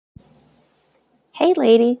Hey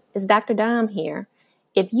lady, it's Dr. Dom here.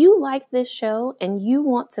 If you like this show and you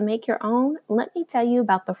want to make your own, let me tell you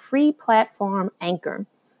about the free platform Anchor.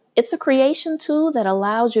 It's a creation tool that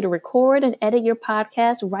allows you to record and edit your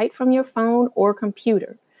podcast right from your phone or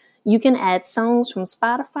computer. You can add songs from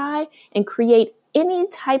Spotify and create any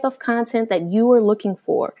type of content that you are looking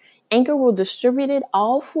for. Anchor will distribute it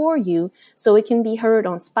all for you so it can be heard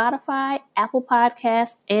on Spotify, Apple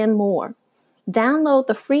Podcasts, and more. Download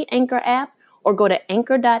the free Anchor app or go to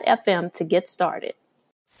anchor.fm to get started.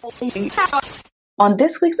 On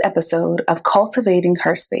this week's episode of Cultivating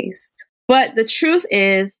Her Space. But the truth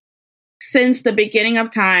is, since the beginning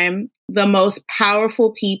of time, the most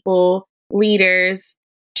powerful people, leaders,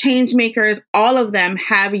 change makers, all of them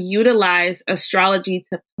have utilized astrology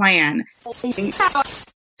to plan.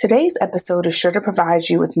 Today's episode is sure to provide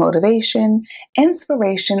you with motivation,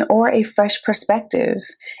 inspiration, or a fresh perspective.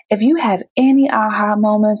 If you have any aha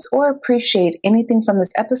moments or appreciate anything from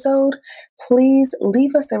this episode, please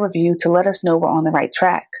leave us a review to let us know we're on the right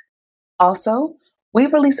track. Also, we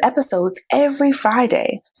release episodes every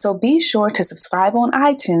Friday, so be sure to subscribe on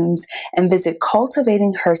iTunes and visit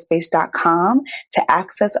cultivatingherspace.com to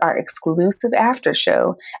access our exclusive after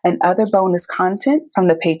show and other bonus content from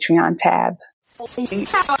the Patreon tab.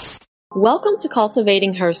 Welcome to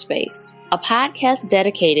Cultivating Her Space, a podcast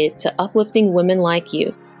dedicated to uplifting women like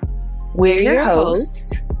you. We're your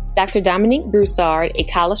hosts, Dr. Dominique Broussard, a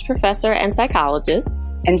college professor and psychologist,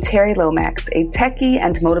 and Terry Lomax, a techie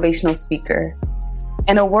and motivational speaker.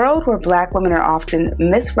 In a world where Black women are often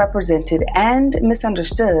misrepresented and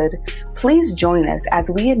misunderstood, please join us as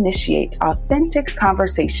we initiate authentic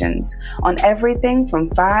conversations on everything from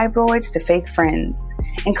fibroids to fake friends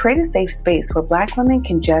and create a safe space where Black women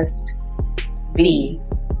can just be.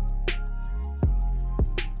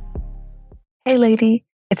 Hey lady,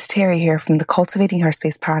 it's Terry here from the Cultivating Her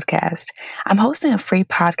Space podcast. I'm hosting a free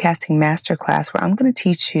podcasting masterclass where I'm going to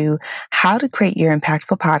teach you how to create your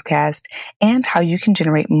impactful podcast and how you can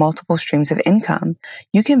generate multiple streams of income.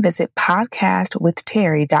 You can visit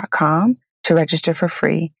podcastwithterry.com to register for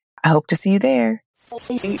free. I hope to see you there.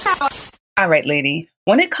 All right, lady.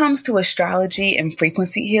 When it comes to astrology and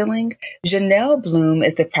frequency healing, Jhéanell Bloom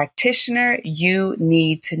is the practitioner you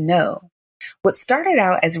need to know. What started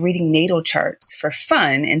out as reading natal charts for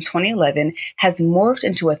fun in 2011 has morphed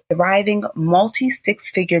into a thriving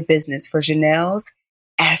multi-six-figure business for Jhéanell's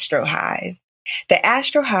Astro Hive. The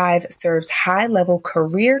Astro Hive serves high-level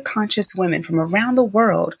career-conscious women from around the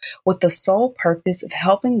world with the sole purpose of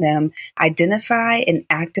helping them identify and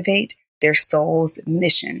activate their soul's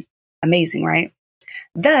mission. Amazing, right?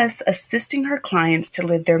 Thus, assisting her clients to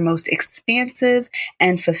live their most expansive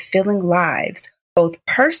and fulfilling lives, both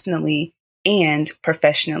personally and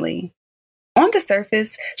professionally. On the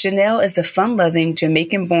surface, Jhéanell is the fun-loving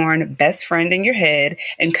Jamaican-born best friend in your head,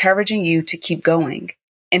 encouraging you to keep going.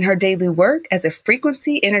 In her daily work as a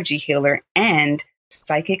frequency energy healer and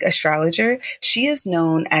psychic astrologer, she is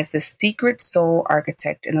known as the secret soul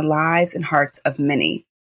architect in the lives and hearts of many.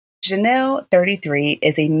 Jhéanell, 33,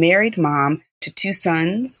 is a married mom to 2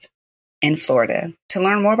 sons in Florida. To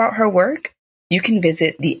learn more about her work, you can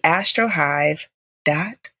visit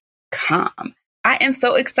theastrohive.com. I am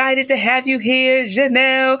so excited to have you here,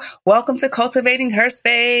 Jhéanell. Welcome to Cultivating Her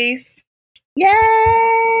Space.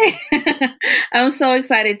 Yay! I'm so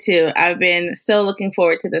excited too. I've been so looking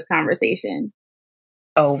forward to this conversation.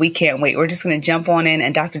 Oh, we can't wait. We're just going to jump on in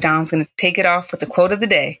and Dr. Dom's going to take it off with the quote of the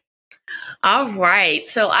day. All right,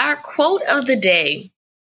 so our quote of the day: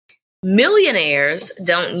 millionaires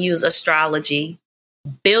don't use astrology,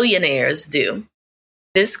 billionaires do.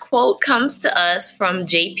 This quote comes to us from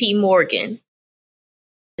J.P. Morgan.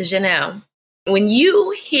 Jhéanell, when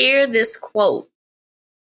you hear this quote,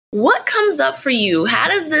 what comes up for you? How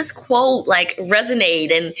does this quote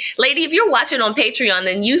resonate? And lady, if you're watching on Patreon,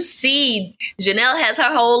 then you see Jhéanell has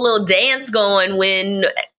her whole little dance going when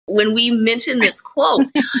we mention this quote.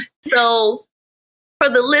 So for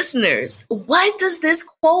the listeners, what does this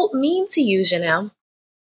quote mean to you, Jhéanell?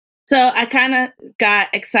 So I kind of got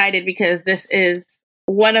excited because this is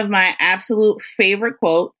one of my absolute favorite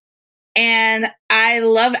quotes. And I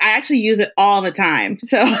actually use it all the time.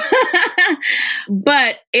 So,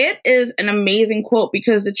 but it is an amazing quote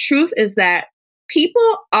because the truth is that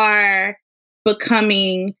people are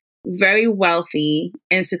becoming very wealthy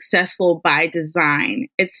and successful by design.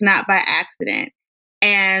 It's not by accident.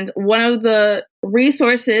 And one of the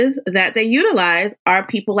resources that they utilize are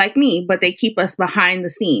people like me, but they keep us behind the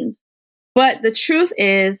scenes. But the truth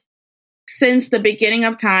is, since the beginning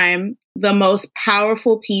of time, the most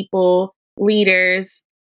powerful people, leaders,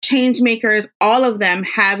 change makers, all of them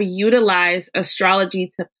have utilized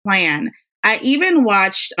astrology to plan. I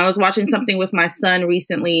was watching something with my son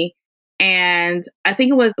recently, and I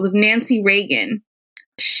think it was Nancy Reagan.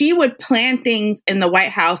 She would plan things in the White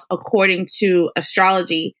House according to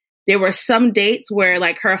astrology. There were some dates where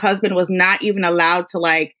like her husband was not even allowed to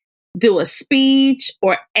like do a speech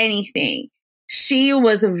or anything. She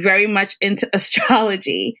was very much into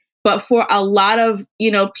astrology. But for a lot of,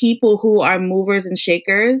 people who are movers and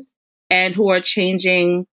shakers and who are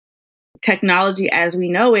changing technology as we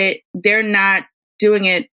know it, they're not doing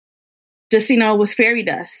it just, with fairy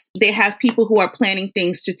dust. They have people who are planning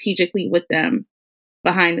things strategically with them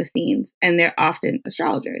behind the scenes, and they're often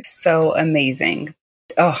astrologers. So amazing.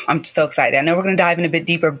 Oh, I'm so excited. I know we're going to dive in a bit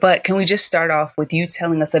deeper, but can we just start off with you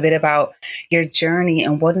telling us a bit about your journey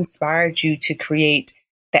and what inspired you to create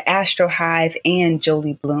the Astro Hive and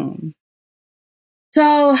Jolie Bloom?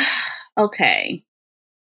 So, okay.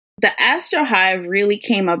 The Astro Hive really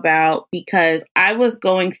came about because I was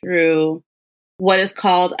going through what is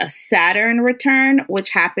called a Saturn return, which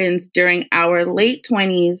happens during our late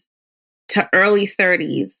 20s to early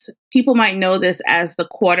 30s. People might know this as the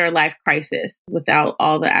quarter life crisis without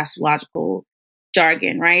all the astrological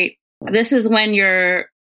jargon, right? This is when you're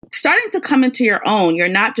starting to come into your own. You're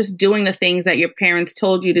not just doing the things that your parents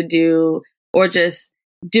told you to do or just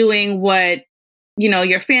doing what,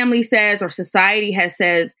 your family says or society has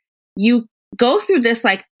says. You go through this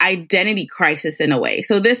like identity crisis in a way.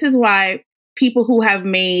 So this is why people who have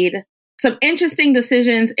made some interesting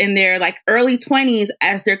decisions in their like early 20s,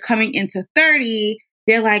 as they're coming into 30,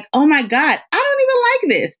 they're like, oh my God, I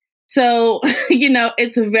don't even like this. So,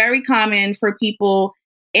 it's very common for people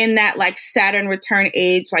in that like Saturn return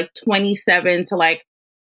age, like 27 to like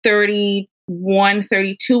 31,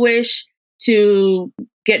 32-ish, to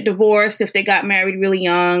get divorced if they got married really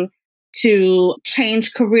young, to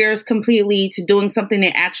change careers completely, to doing something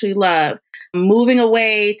they actually love, moving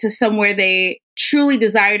away to somewhere they truly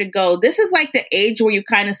desire to go. This is like the age where you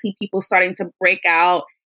kind of see people starting to break out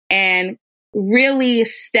and really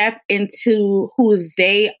step into who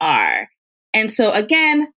they are. And so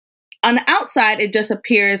again, on the outside, it just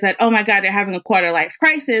appears that, oh my God, they're having a quarter life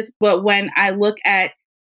crisis. But when I look at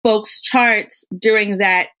folks' charts during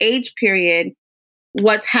that age period,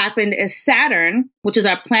 what's happened is Saturn, which is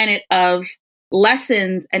our planet of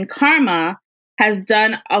lessons and karma, has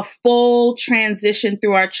done a full transition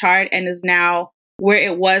through our chart and is now where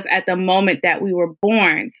it was at the moment that we were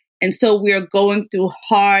born. And so we're going through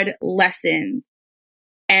hard lessons.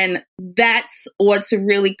 And that's what's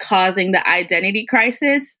really causing the identity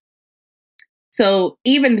crisis. So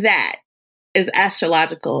even that is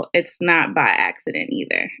astrological. It's not by accident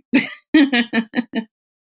either.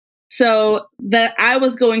 So I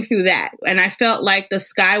was going through that and I felt like the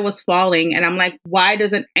sky was falling, and I'm like, why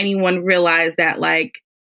doesn't anyone realize that like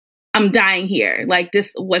I'm dying here? Like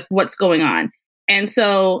this, what's going on? And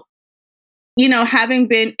so, having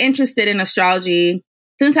been interested in astrology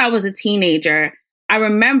since I was a teenager, I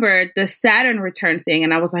remembered the Saturn return thing,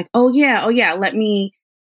 and I was like, oh yeah, let me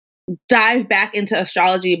dive back into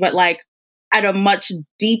astrology, but like at a much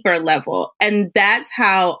deeper level. And that's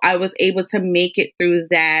how I was able to make it through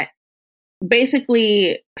that.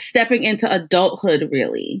 Basically stepping into adulthood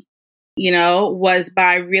really, was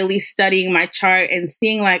by really studying my chart and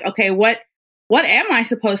seeing like, okay, what am I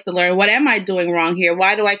supposed to learn? What am I doing wrong here?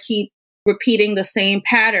 Why do I keep repeating the same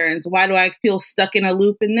patterns? Why do I feel stuck in a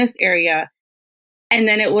loop in this area? And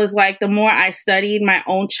then it was like, the more I studied my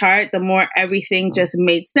own chart, the more everything just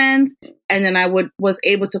made sense. And then I was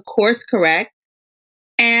able to course correct.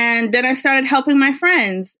 And then I started helping my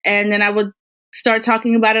friends. And then I would start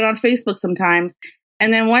talking about it on Facebook sometimes.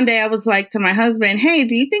 And then one day I was like to my husband, hey,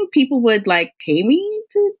 do you think people would like pay me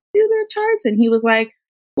to do their charts? And he was like,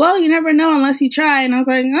 well, you never know unless you try. And I was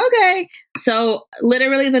like, okay. So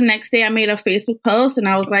literally the next day I made a Facebook post and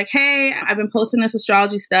I was like, hey, I've been posting this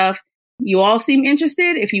astrology stuff. You all seem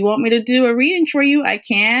interested. If you want me to do a reading for you, I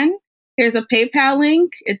can. Here's a PayPal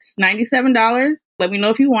link. It's $97. Let me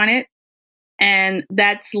know if you want it. And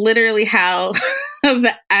that's literally how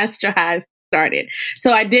the Astro Hive started.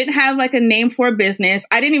 So I didn't have like a name for a business.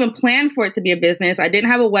 I didn't even plan for it to be a business. I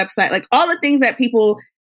didn't have a website, like all the things that people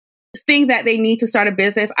think that they need to start a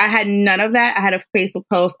business. I had none of that. I had a Facebook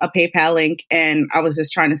post, a PayPal link, and I was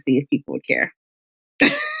just trying to see if people would care.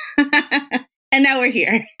 And now we're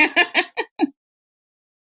here.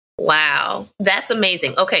 Wow, that's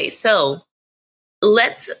amazing. Okay, so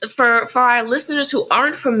let's, for our listeners who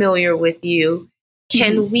aren't familiar with you,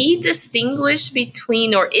 can we distinguish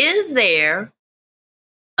between, or is there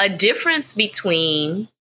a difference between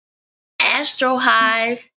Astro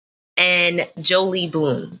Hive and Jolie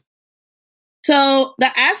Bloom? So the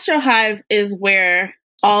Astro Hive is where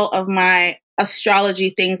all of my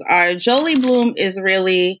astrology things are. Jolie Bloom is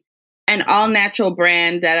really an all-natural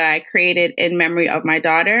brand that I created in memory of my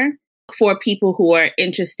daughter for people who are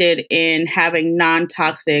interested in having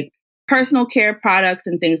non-toxic personal care products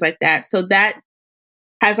and things like that. So that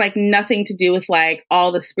has like nothing to do with like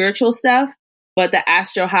all the spiritual stuff, but the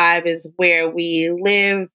Astro Hive is where we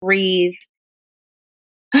live, breathe,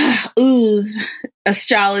 ooze,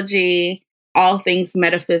 astrology, all things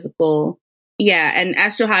metaphysical. Yeah, and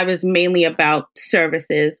Astro Hive is mainly about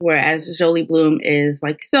services, whereas Jolie Bloom is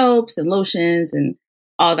like soaps and lotions and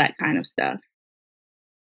all that kind of stuff.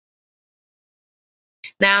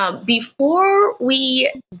 Now, before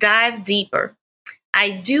we dive deeper,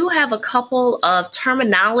 I do have a couple of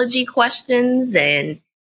terminology questions, and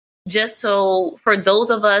just so for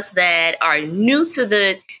those of us that are new to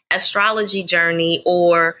the astrology journey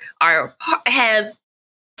or have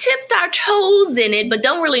tipped our toes in it, but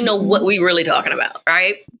don't really know what we're really talking about,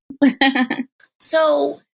 right?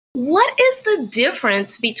 So what is the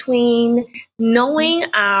difference between knowing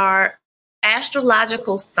our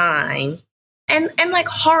astrological sign and like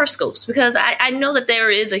horoscopes? Because I know that there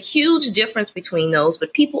is a huge difference between those,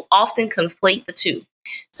 but people often conflate the two.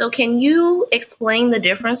 So can you explain the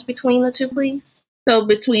difference between the two, please? So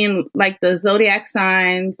between like the zodiac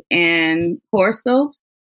signs and horoscopes?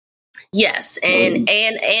 Yes, and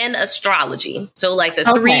astrology. So like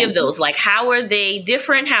the three of those, like how are they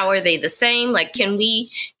different? How are they the same? Like can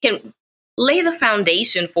lay the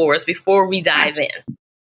foundation for us before we dive in?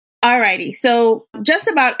 Alrighty. So just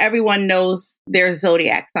about everyone knows their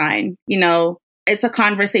zodiac sign. You know, it's a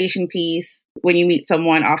conversation piece when you meet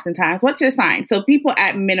someone oftentimes. What's your sign? So people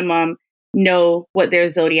at minimum know what their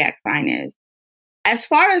zodiac sign is. As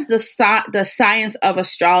far as the science of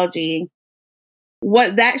astrology,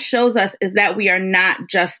 what that shows us is that we are not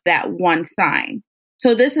just that one sign.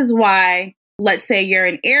 So this is why, let's say you're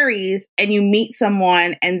in Aries and you meet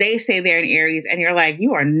someone and they say they're in Aries and you're like,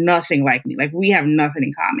 you are nothing like me. Like we have nothing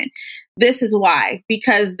in common. This is why,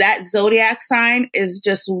 because that zodiac sign is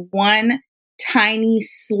just one tiny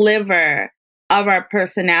sliver of our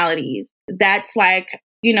personalities. That's like,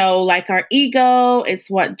 you know, like our ego.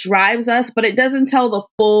 It's what drives us, but it doesn't tell the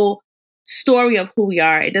full story of who we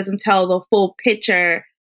are. It doesn't tell the full picture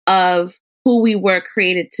of who we were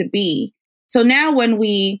created to be. So now when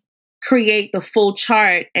we create the full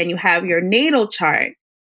chart and you have your natal chart,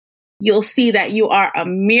 you'll see that you are a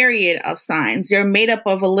myriad of signs. You're made up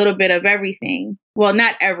of a little bit of everything. Well,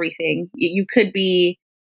 not everything. You could be,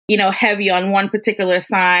 you know, heavy on one particular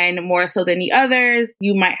sign more so than the others.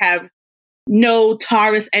 You might have no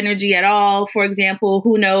Taurus energy at all, for example,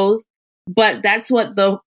 who knows? But that's what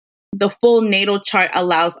the full natal chart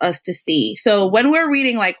allows us to see. So when we're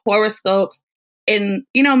reading like horoscopes in,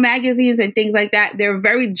 you know, magazines and things like that, they're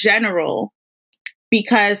very general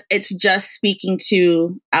because it's just speaking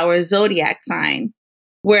to our zodiac sign.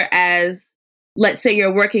 Whereas, let's say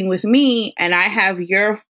you're working with me and I have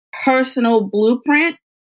your personal blueprint,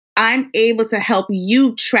 I'm able to help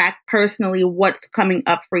you track personally what's coming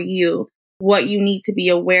up for you, what you need to be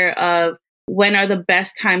aware of, when are the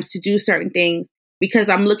best times to do certain things, because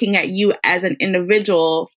I'm looking at you as an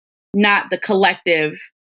individual, not the collective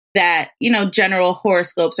that, you know, general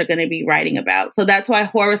horoscopes are going to be writing about. So that's why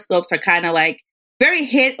horoscopes are kind of like very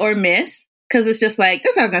hit or miss, because it's just like,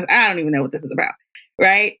 this has nothing, I don't even know what this is about,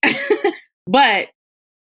 right? But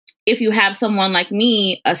if you have someone like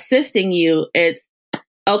me assisting you, it's,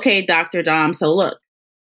 okay, Dr. Dom, so look,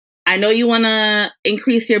 I know you want to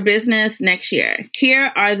increase your business next year.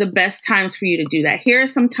 Here are the best times for you to do that. Here are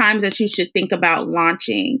some times that you should think about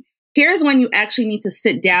launching. Here's when you actually need to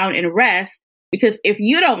sit down and rest, because if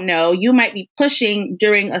you don't know, you might be pushing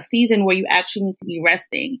during a season where you actually need to be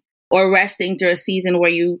resting, or resting during a season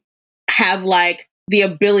where you have like the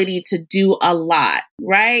ability to do a lot,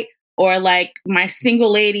 right? Or like my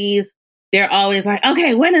single ladies, they're always like,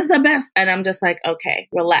 okay, when is the best? And I'm just like, okay,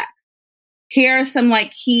 relax. Here are some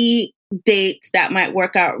like key dates that might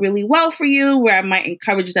work out really well for you, where I might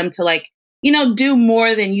encourage them to like, you know, do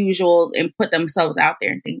more than usual and put themselves out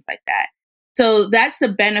there and things like that. So that's the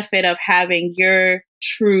benefit of having your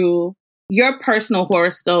personal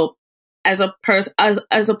horoscope as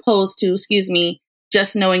opposed to,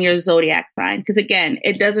 just knowing your zodiac sign. Because again,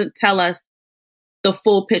 it doesn't tell us the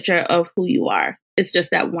full picture of who you are. It's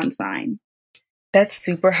just that one sign. That's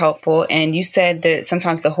super helpful. And you said that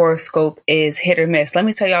sometimes the horoscope is hit or miss. Let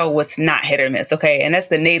me tell y'all what's not hit or miss. Okay. And that's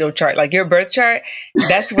the natal chart, like your birth chart.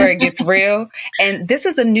 That's where it gets real. And this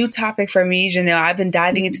is a new topic for me, Jhéanell. I've been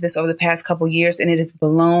diving into this over the past couple of years, and it has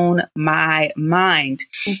blown my mind.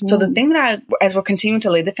 Mm-hmm. So the thing that as we're continuing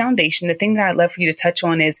to lay the foundation, the thing that I'd love for you to touch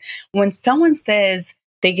on is when someone says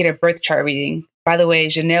they get a birth chart reading. By the way,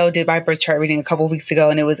 Jhéanell did my birth chart reading a couple of weeks ago,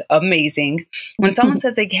 and it was amazing. When someone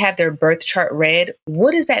says they have their birth chart read,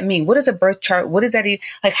 what does that mean? What is a birth chart? What is that?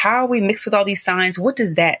 Like, how are we mixed with all these signs? What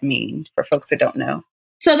does that mean for folks that don't know?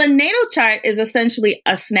 So the natal chart is essentially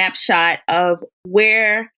a snapshot of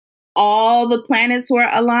where all the planets were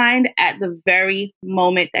aligned at the very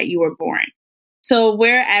moment that you were born. So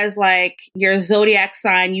whereas like your zodiac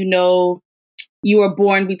sign, you know, you were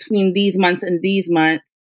born between these months and these months,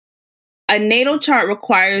 a natal chart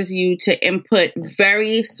requires you to input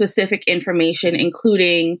very specific information,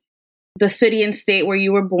 including the city and state where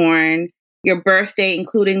you were born, your birthday,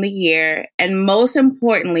 including the year, and most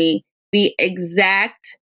importantly, the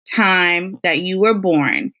exact time that you were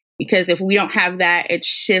born. Because if we don't have that, it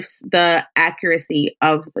shifts the accuracy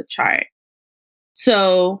of the chart.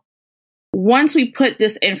 So once we put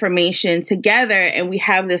this information together and we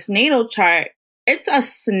have this natal chart, it's a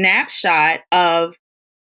snapshot of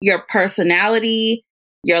your personality,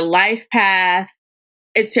 your life path.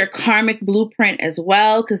 It's your karmic blueprint as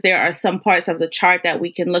well, because there are some parts of the chart that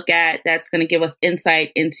we can look at that's going to give us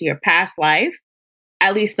insight into your past life,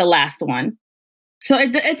 at least the last one. So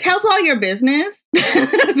it tells all your business,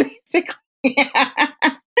 basically.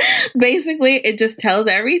 Basically, it just tells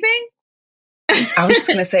everything. I was just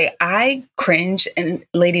going to say, I cringe, and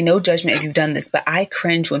lady, no judgment if you've done this, but I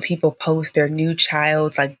cringe when people post their new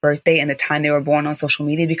child's like birthday and the time they were born on social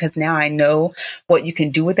media, because now I know what you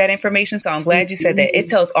can do with that information. So I'm glad you said that. It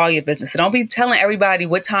tells all your business. So don't be telling everybody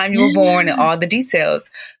what time you were born and all the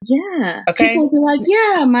details. Yeah. Okay. People be like,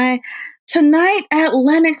 yeah, tonight at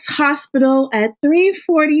Lenox Hospital at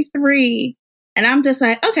 3:43. And I'm just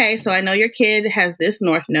like, okay, so I know your kid has this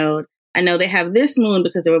north node. I know they have this moon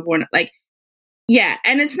because they were born like, yeah.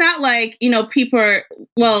 And it's not like, you know, people are,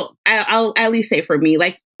 well, I'll at least say for me,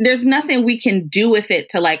 like, there's nothing we can do with it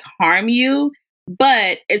to like harm you.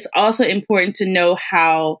 But it's also important to know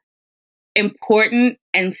how important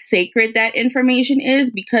and sacred that information is,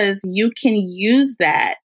 because you can use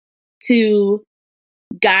that to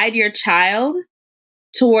guide your child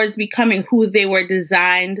towards becoming who they were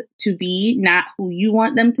designed to be, not who you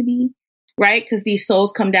want them to be, right? Because these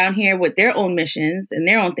souls come down here with their own missions and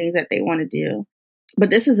their own things that they want to do. But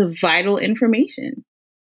this is a vital information.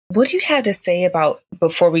 What do you have to say about,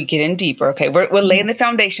 before we get in deeper, okay, we're laying the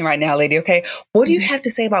foundation right now, lady, okay? What do you have to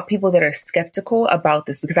say about people that are skeptical about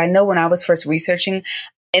this? Because I know when I was first researching,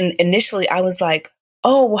 and initially I was like,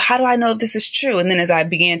 oh, well, how do I know if this is true? And then as I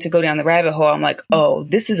began to go down the rabbit hole, I'm like, oh,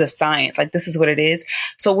 this is a science. Like, this is what it is.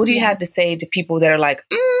 So what do you have to say to people that are like,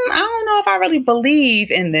 I don't know if I really believe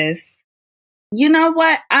in this? You know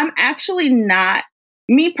what? I'm actually not,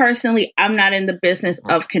 me personally, I'm not in the business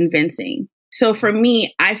of convincing. So for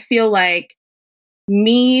me, I feel like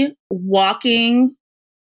me walking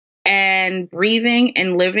and breathing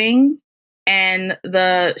and living and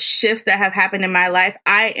the shifts that have happened in my life,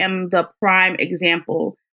 I am the prime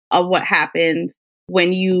example of what happens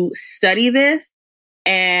when you study this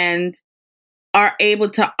and are able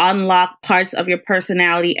to unlock parts of your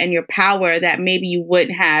personality and your power that maybe you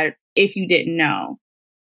wouldn't have if you didn't know.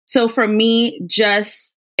 So for me,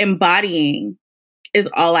 just embodying is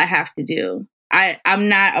all I have to do. I'm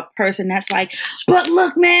not a person that's like, but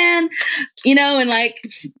look, man, you know, and like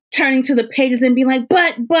turning to the pages and being like,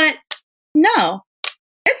 but no,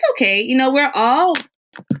 it's okay. You know, we're all,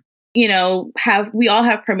 you know, we all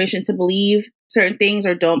have permission to believe certain things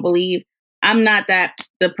or don't believe. I'm not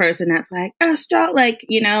the person that's like, like,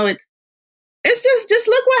 you know, it's just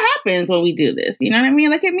look what happens when we do this. You know what I mean?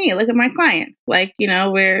 Look at me, look at my clients. Like, you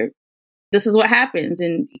know, this is what happens.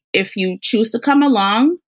 And if you choose to come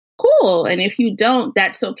along, cool. And if you don't,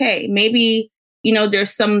 that's okay. Maybe, you know,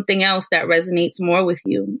 there's something else that resonates more with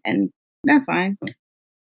you, and that's fine.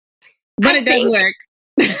 But it does work.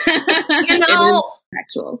 You know,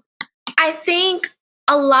 actual. I think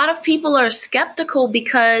a lot of people are skeptical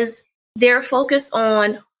because they're focused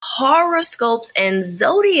on horoscopes and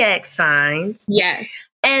zodiac signs. Yes.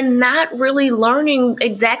 And not really learning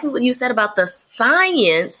exactly what you said about the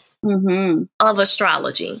science of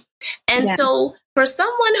astrology. And so for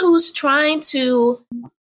someone who's trying to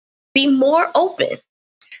be more open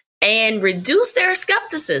and reduce their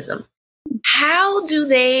skepticism, how do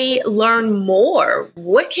they learn more?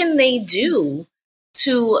 What can they do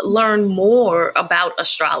to learn more about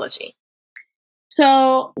astrology?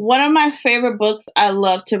 So one of my favorite books I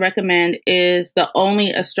love to recommend is The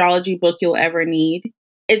Only Astrology Book You'll Ever Need.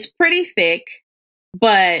 It's pretty thick,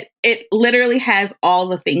 but it literally has all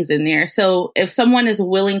the things in there. So if someone is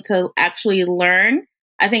willing to actually learn,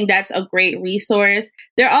 I think that's a great resource.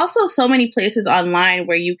 There are also so many places online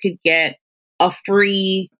where you could get a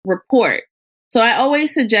free report So I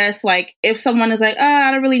always suggest, like, if someone is like, oh,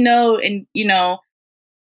 I don't really know. And,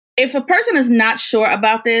 if a person is not sure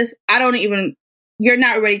about this, you're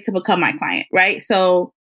not ready to become my client, right?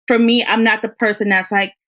 So for me, I'm not the person that's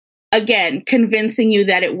like, again, convincing you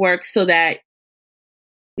that it works so that,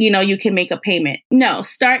 you can make a payment. No,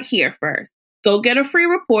 start here first. Go get a free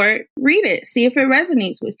report, read it, see if it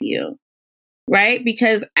resonates with you, right?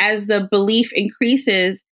 Because as the belief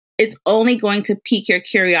increases, it's only going to pique your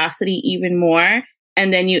curiosity even more.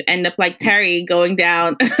 And then you end up like Terry going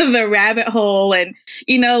down the rabbit hole and,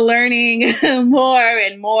 learning more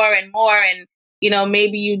and more and more. And,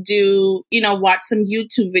 maybe you do, watch some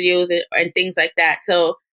YouTube videos and things like that.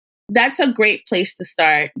 So that's a great place to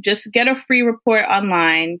start. Just get a free report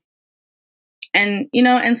online and,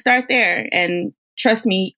 and start there. And trust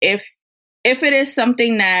me, if it is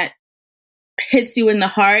something that hits you in the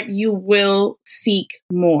heart, you will seek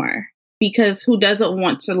more, because who doesn't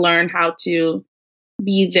want to learn how to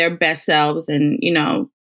be their best selves and,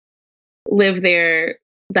 live the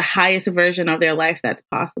highest version of their life that's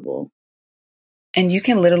possible. And you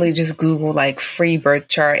can literally just Google like free birth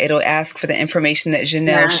chart. It'll ask for the information that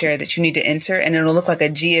Jhéanell shared that you need to enter, and it'll look like a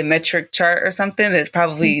geometric chart or something that's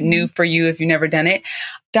probably new for you if you've never done it.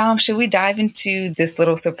 Dom, should we dive into this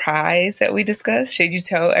little surprise that we discussed? Should you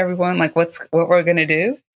tell everyone like what we're going to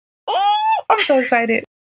do? Oh, I'm so excited.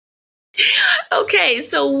 Okay,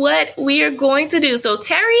 so what we are going to do. So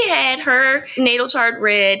Terry had her natal chart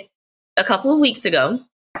read a couple of weeks ago.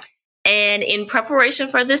 And in preparation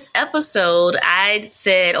for this episode, I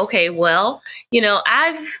said, okay, well,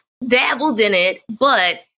 I've dabbled in it,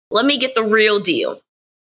 but let me get the real deal.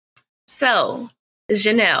 So,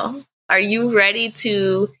 Jhéanell, are you ready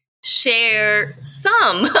to share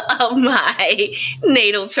some of my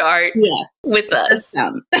natal chart with us?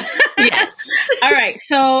 Yes. All right.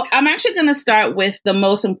 So I'm actually going to start with the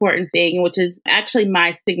most important thing, which is actually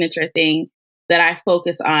my signature thing that I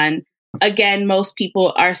focus on. Again, most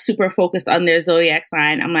people are super focused on their zodiac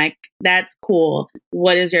sign. I'm like, that's cool.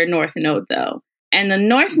 What is your north node though? And the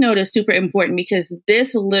north node is super important because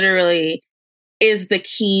this literally is the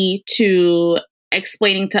key to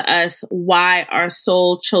explaining to us why our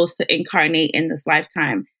soul chose to incarnate in this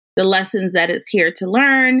lifetime, the lessons that it's here to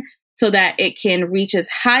learn so that it can reach its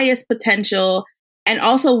highest potential, and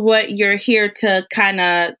also what you're here to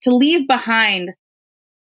to leave behind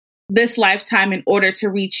this lifetime in order to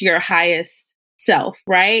reach your highest self,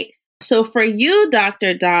 right? So for you,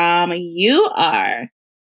 Dr. Dom, your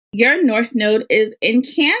north node is in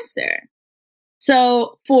Cancer.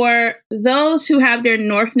 So for those who have their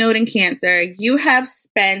north node in Cancer, you have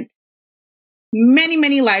spent many,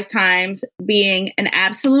 many lifetimes being an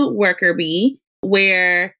absolute worker bee,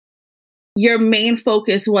 where your main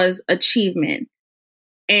focus was achievement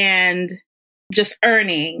and just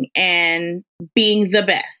earning and being the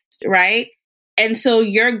best. Right? And so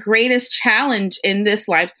your greatest challenge in this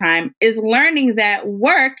lifetime is learning that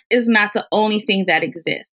work is not the only thing that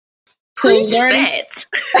exists. Preach that.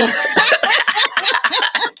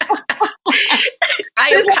 I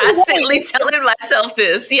am constantly telling myself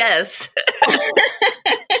this. Yes.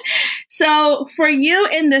 So for you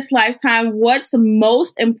in this lifetime, what's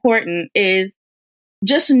most important is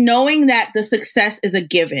just knowing that the success is a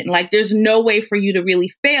given. Like there's no way for you to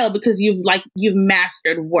really fail because you've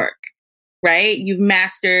mastered work, right? You've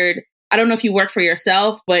mastered, I don't know if you work for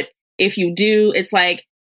yourself, but if you do, it's like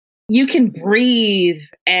you can breathe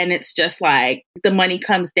and it's just like the money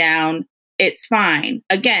comes down. It's fine.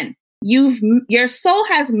 Again, your soul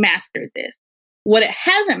has mastered this. What it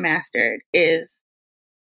hasn't mastered is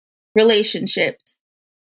relationships,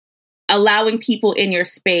 allowing people in your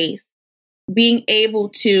space, being able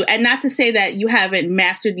to, and not to say that you haven't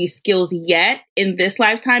mastered these skills yet in this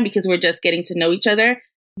lifetime because we're just getting to know each other,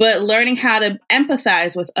 but learning how to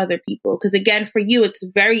empathize with other people. Because again, for you, it's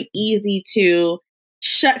very easy to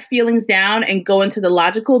shut feelings down and go into the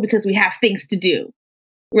logical because we have things to do,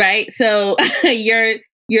 right? So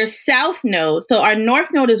your south node, so our north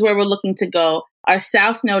node is where we're looking to go. Our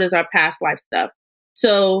south node is our past life stuff.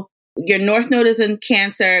 So your north node is in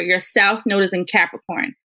Cancer, your south node is in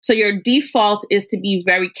Capricorn. So your default is to be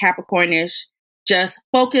very Capricornish, just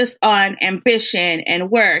focused on ambition and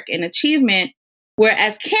work and achievement,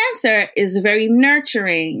 whereas Cancer is very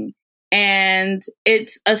nurturing and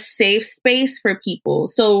it's a safe space for people.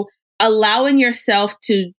 So allowing yourself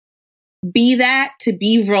to be that, to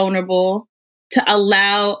be vulnerable, to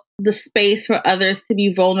allow the space for others to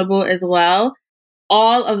be vulnerable as well,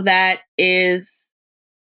 all of that is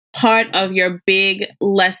part of your big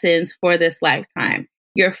lessons for this lifetime.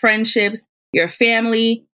 Your friendships, your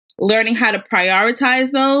family, learning how to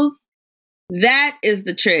prioritize those, that is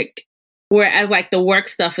the trick. Whereas like the work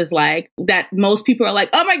stuff is like that most people are like,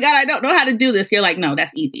 oh my God, I don't know how to do this. You're like, no,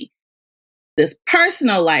 that's easy. This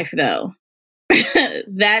personal life though,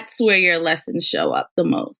 that's where your lessons show up the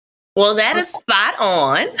most. Well, that is spot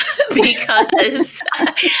on because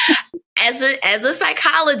as a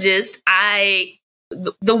psychologist,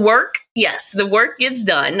 the work gets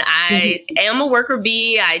done. I am a worker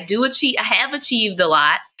bee. I have achieved a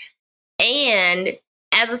lot. And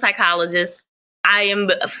as a psychologist, I am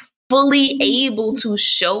fully able to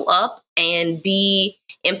show up and be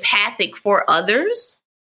empathic for others.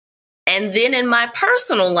 And then in my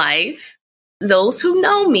personal life, those who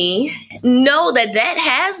know me know that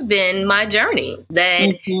has been my journey,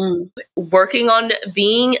 that working on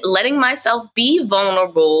letting myself be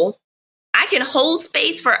vulnerable. I can hold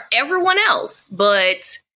space for everyone else,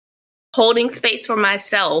 but holding space for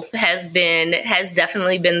myself has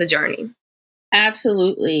definitely been the journey.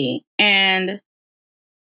 Absolutely. And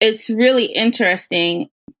it's really interesting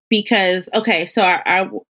because, okay, so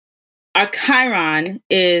our Chiron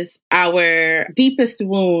is our deepest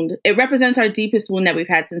wound. It represents our deepest wound that we've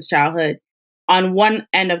had since childhood on one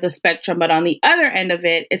end of the spectrum, but on the other end of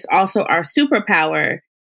it, it's also our superpower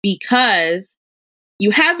because you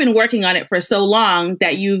have been working on it for so long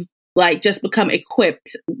that you've like just become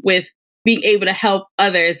equipped with being able to help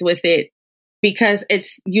others with it because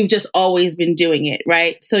you've just always been doing it,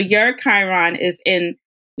 right? So your Chiron is in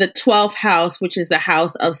the 12th house, which is the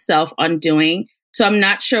house of self-undoing. So I'm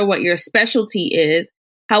not sure what your specialty is.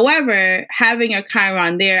 However, having a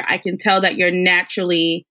Chiron there, I can tell that you're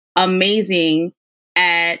naturally amazing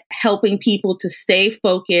at helping people to stay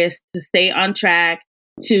focused, to stay on track,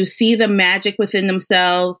 to see the magic within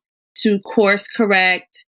themselves, to course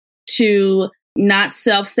correct, to not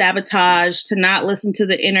self-sabotage, to not listen to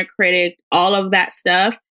the inner critic, all of that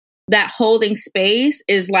stuff. That holding space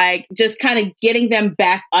is like just kind of getting them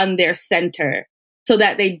back on their center so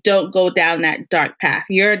that they don't go down that dark path.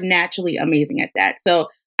 You're naturally amazing at that. So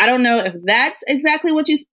I don't know if that's exactly what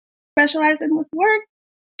you specialize in with work.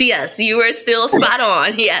 Yes, you were still spot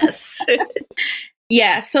on. Yes.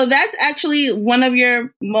 Yeah. So that's actually one of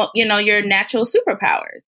your natural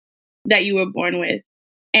superpowers that you were born with.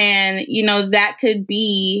 And, that could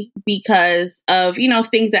be because of,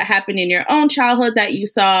 things that happened in your own childhood that you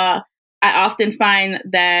saw. I often find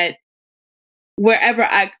that wherever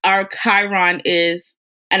our Chiron is,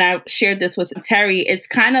 and I shared this with Terry, it's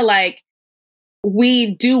kind of like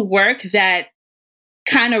we do work that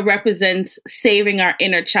kind of represents saving our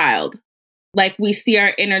inner child. Like we see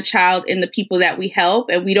our inner child in the people that we help,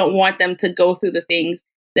 and we don't want them to go through the things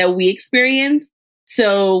that we experience.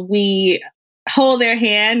 So we hold their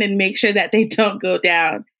hand and make sure that they don't go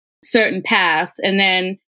down certain paths. And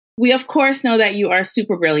then we, of course, know that you are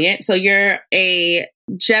super brilliant. So you're a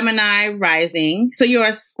Gemini rising. So you're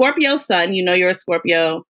a Scorpio sun. You're a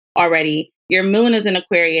Scorpio already. Your moon is in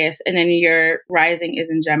Aquarius, and then your rising is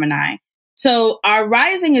in Gemini. So our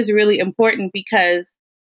rising is really important because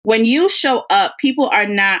when you show up, people are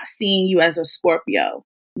not seeing you as a Scorpio.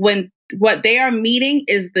 When what they are meeting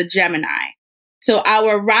is the Gemini. So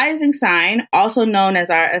our rising sign, also known as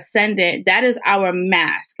our ascendant, that is our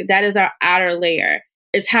mask. That is our outer layer.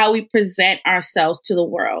 It's how we present ourselves to the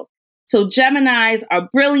world. So Geminis are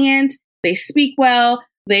brilliant. They speak well.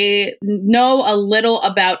 They know a little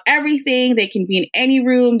about everything. They can be in any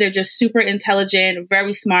room. They're just super intelligent,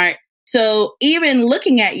 very smart. So even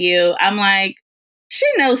looking at you, I'm like, she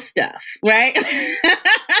knows stuff, right?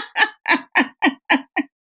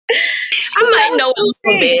 I might know a little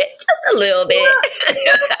bit, just a little bit.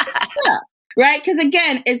 Right? Because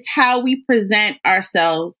again, it's how we present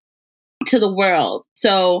ourselves to the world.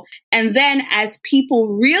 So, and then as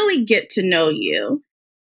people really get to know you,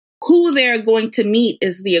 who they're going to meet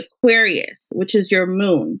is the Aquarius, which is your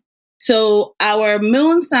moon. So our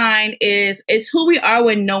moon sign it's who we are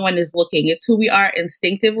when no one is looking. It's who we are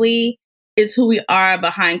instinctively. It's who we are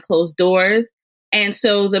behind closed doors. And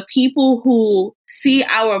so the people who see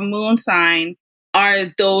our moon sign are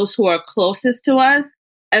those who are closest to us,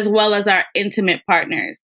 as well as our intimate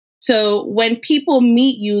partners. So when people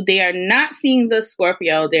meet you, they are not seeing the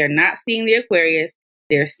Scorpio. They're not seeing the Aquarius.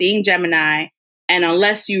 They're seeing Gemini. And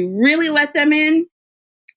unless you really let them in,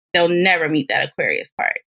 they'll never meet that Aquarius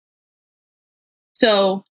part.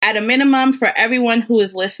 So at a minimum, for everyone who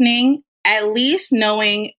is listening, at least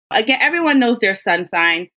knowing, again, everyone knows their sun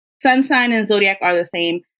sign. Sun sign and zodiac are the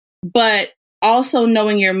same, but also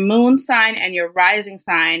knowing your moon sign and your rising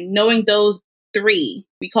sign, knowing those three,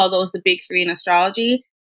 we call those the big three in astrology,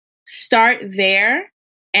 start there.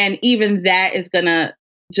 And even that is going to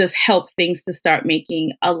just help things to start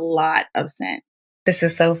making a lot of sense. This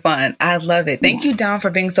is so fun. I love it. Thank you, Dom,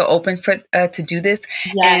 for being so open to do this.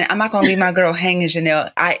 Yes. And I'm not going to leave my girl hanging,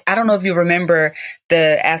 Jhéanell. I don't know if you remember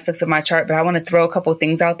the aspects of my chart, but I want to throw a couple of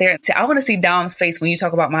things out there. I want to see Dom's face when you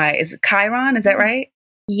talk about is it Chiron? Is that right?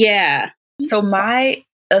 Yeah. So my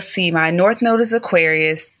North Node is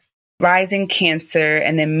Aquarius, rising Cancer,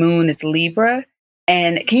 and then Moon is Libra.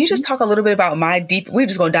 And can you just talk a little bit about we're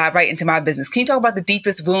just going to dive right into my business. Can you talk about the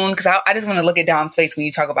deepest wound? Because I just want to look at Dom's face when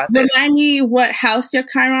you talk about this. Remind me what house your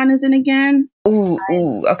Chiron is in again? Ooh.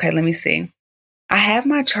 Okay, let me see. I have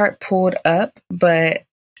my chart pulled up, but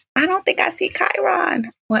I don't think I see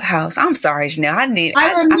Chiron. What house? I'm sorry, Jhéanell.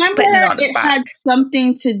 I remember it had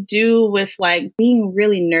something to do with like being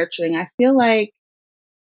really nurturing. I feel like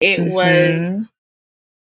it was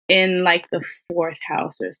in like the 4th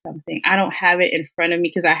house or something. I don't have it in front of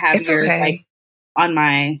me because I have yours like on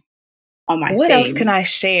my What thing. else can I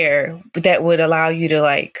share that would allow you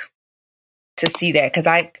to see that? Because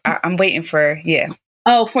I'm waiting for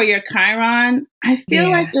Oh, for your Chiron, I feel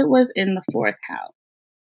like it was in the 4th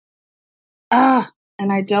house.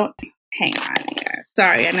 And I don't. Hang on here.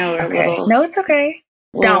 Sorry, I know we're a little. No, it's okay.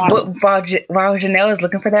 Now, while Jhéanell is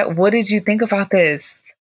looking for that, what did you think about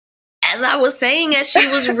this? As I was saying, as she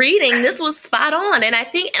was reading, this was spot on. And I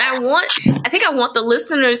think I want the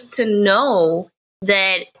listeners to know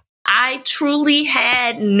that I truly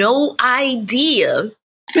had no idea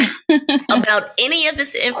about any of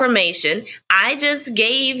this information. I just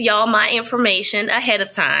gave y'all my information ahead of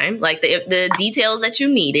time, like the details that you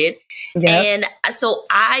needed. Yep. And so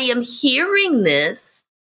I am hearing this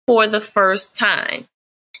for the first time.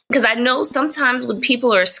 Because I know sometimes when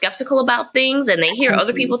people are skeptical about things and they hear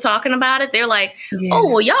other people talking about it, they're like, oh,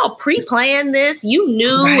 well, y'all pre-planned this. You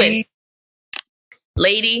knew. Right. And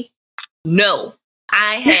lady, no,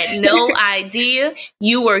 I had no idea.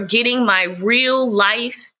 You were getting my real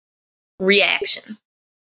life reaction.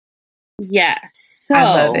 Yes. So I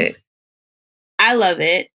love it. I love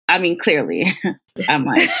it. I mean, clearly. I'm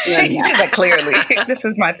like, she's like, clearly, this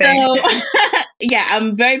is my thing. So,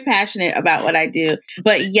 I'm very passionate about what I do.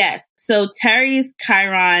 But yes, so Terry's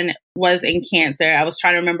Chiron was in Cancer. I was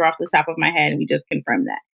trying to remember off the top of my head, and we just confirmed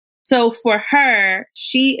that. So for her,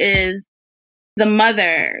 she is the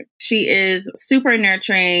mother. She is super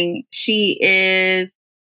nurturing. She is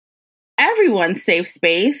everyone's safe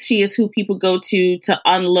space. She is who people go to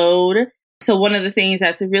unload. So one of the things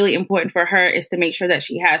that's really important for her is to make sure that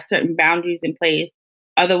she has certain boundaries in place.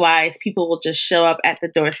 Otherwise, people will just show up at the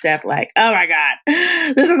doorstep like, oh my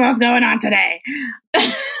God, this is what's going on today.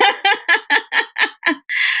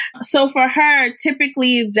 So for her,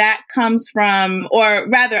 typically that comes from, or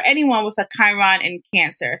rather anyone with a Chiron in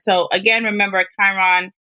Cancer. So again, remember,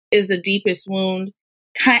 Chiron is the deepest wound.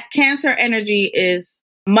 Cancer energy is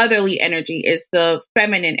motherly energy. It's the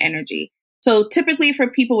feminine energy. So typically for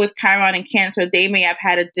people with Chiron and Cancer, they may have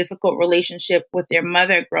had a difficult relationship with their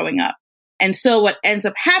mother growing up. And so what ends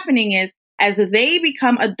up happening is as they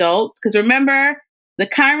become adults, because remember, the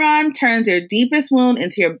Chiron turns your deepest wound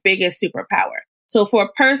into your biggest superpower. So for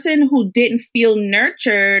a person who didn't feel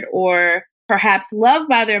nurtured or perhaps loved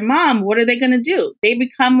by their mom, what are they going to do? They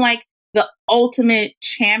become like the ultimate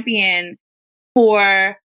champion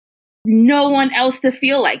for no one else to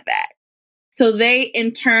feel like that. So they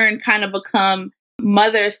in turn kind of become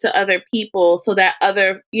mothers to other people so that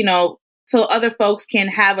other folks can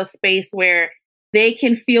have a space where they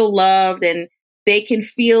can feel loved and they can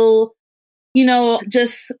feel,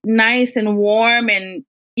 just nice and warm and,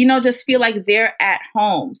 just feel like they're at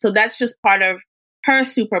home. So that's just part of her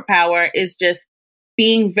superpower, is just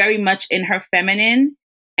being very much in her feminine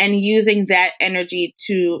and using that energy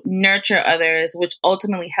to nurture others, which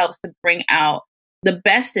ultimately helps to bring out the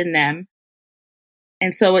best in them.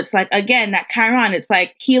 And so it's like, again, that Chiron, it's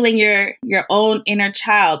like healing your own inner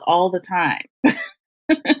child all the time.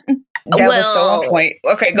 That was so on point.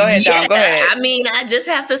 Okay, go ahead, Dom. Go ahead. I mean, I just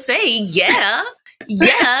have to say,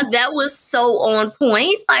 that was so on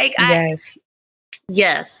point. Like, I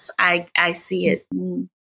see it.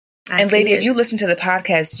 And lady, if you listen to the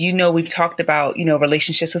podcast, we've talked about,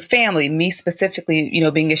 relationships with family, me specifically,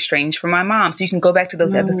 being estranged from my mom. So you can go back to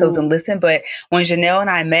those episodes and listen. But when Jhéanell and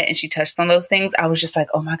I met and she touched on those things, I was just like,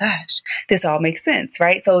 oh my gosh, this all makes sense,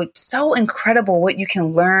 right? So it's so incredible what you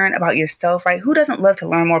can learn about yourself, right? Who doesn't love to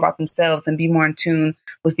learn more about themselves and be more in tune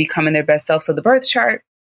with becoming their best self? So the birth chart,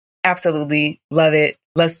 absolutely love it.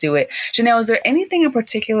 Let's do it. Jhéanell, is there anything in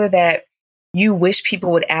particular that you wish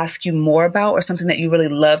people would ask you more about, or something that you really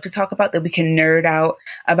love to talk about that we can nerd out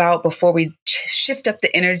about before we shift up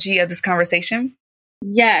the energy of this conversation?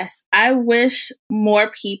 Yes, I wish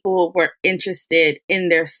more people were interested in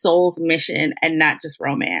their soul's mission and not just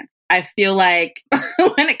romance. I feel like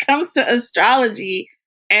when it comes to astrology,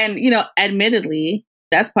 and, admittedly,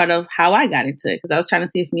 that's part of how I got into it, because I was trying to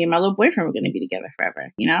see if me and my little boyfriend were going to be together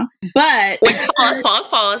forever, But wait,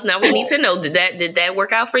 pause. Now we need to know, did that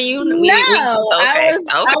work out for you? Okay. I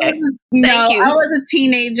was a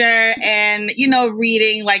teenager, and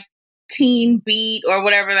reading like Teen Beat or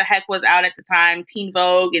whatever the heck was out at the time, Teen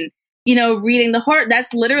Vogue, and reading the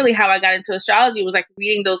that's literally how I got into astrology, was like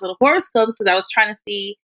reading those little horoscopes, because I was trying to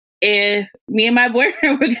see if me and my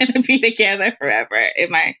boyfriend were going to be together forever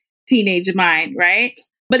in my teenage mind, right?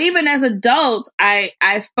 But even as adults,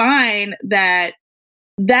 I find that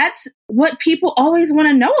that's what people always want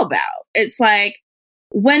to know about. It's like,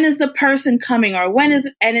 when is the person coming, or when is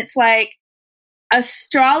it? And it's like,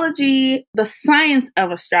 astrology, the science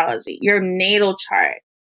of astrology, your natal chart,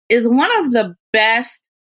 is one of the best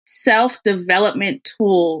self-development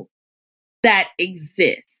tools that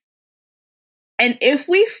exists. And if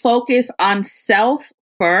we focus on self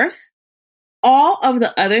first, all of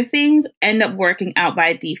the other things end up working out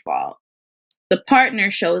by default. The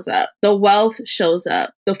partner shows up, the wealth shows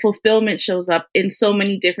up, the fulfillment shows up in so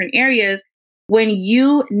many different areas when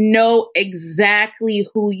you know exactly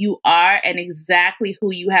who you are and exactly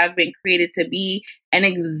who you have been created to be and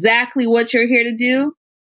exactly what you're here to do.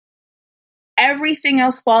 Everything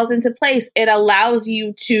else falls into place. It allows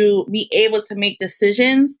you to be able to make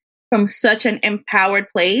decisions from such an empowered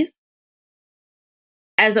place,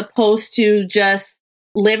 as opposed to just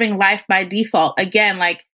living life by default. Again,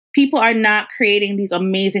 like, people are not creating these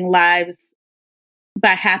amazing lives by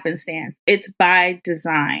happenstance. It's by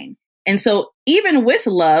design. And so even with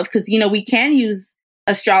love, because, we can use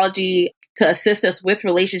astrology to assist us with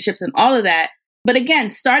relationships and all of that. But again,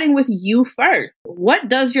 starting with you first. What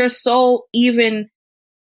does your soul even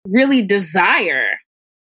really desire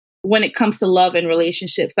when it comes to love and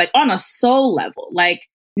relationships? Like, on a soul level, like,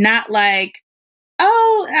 not like,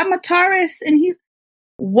 oh, I'm a Taurus and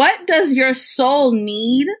what does your soul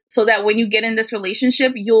need, so that when you get in this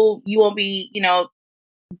relationship, you won't be,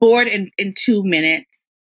 bored in 2 minutes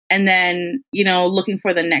and then, looking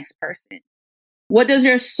for the next person? What does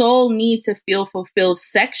your soul need to feel fulfilled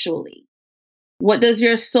sexually? What does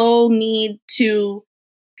your soul need to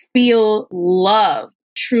feel love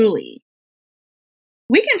truly?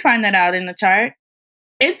 We can find that out in the chart.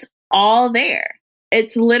 It's all there.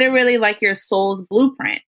 It's literally like your soul's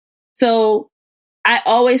blueprint. So I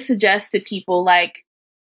always suggest to people, like,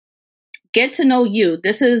 get to know you.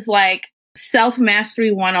 This is like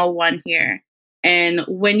self-mastery 101 here. And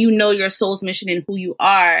when you know your soul's mission and who you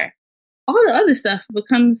are, all the other stuff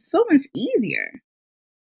becomes so much easier.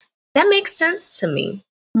 That makes sense to me.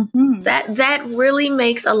 Mm-hmm. That really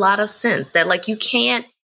makes a lot of sense. That, like, you can't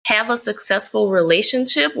have a successful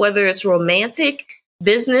relationship, whether it's romantic,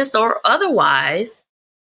 business, or otherwise,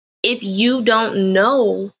 if you don't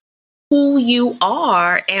know who you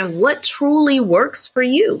are and what truly works for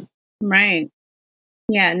you. Right.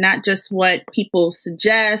 Yeah, not just what people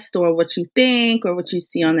suggest or what you think or what you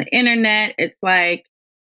see on the internet. It's like,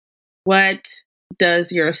 what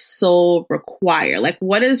does your soul require? Like,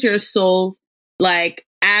 what is your soul's, like,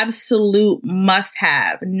 absolute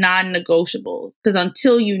must-have, non-negotiables? Because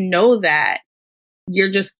until you know that,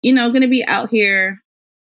 you're just, going to be out here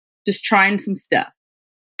just trying some stuff.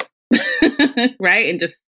 Right? And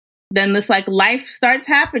just then this, like, life starts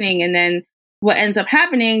happening, and then what ends up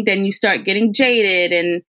happening, then you start getting jaded,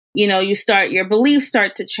 and your beliefs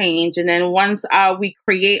start to change. And then once we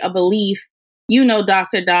create a belief,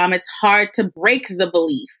 Dr. Dom, it's hard to break the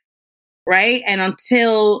belief, right? And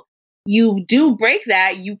until you do break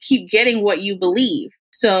that, you keep getting what you believe.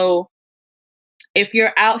 So if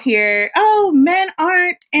you're out here, oh, men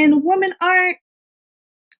aren't and women aren't,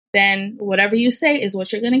 then whatever you say is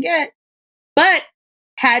what you're going to get. But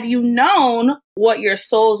had you known what your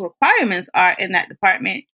soul's requirements are in that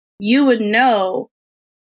department, you would know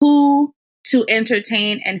who to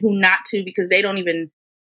entertain and who not to, because they don't even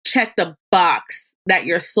check the box that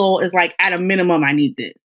your soul is like, at a minimum, I need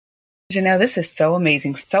this. Jhéanell, this is so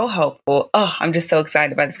amazing, so helpful. Oh, I'm just so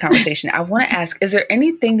excited about this conversation. I want to ask, is there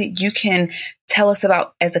anything that you can tell us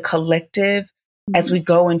about as a collective as we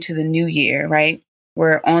go into the new year, right?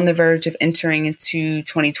 We're on the verge of entering into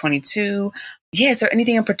 2022. Yeah, is there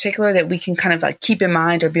anything in particular that we can kind of like keep in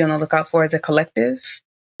mind or be on the lookout for as a collective?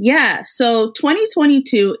 Yeah, so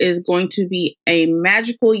 2022 is going to be a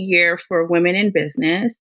magical year for women in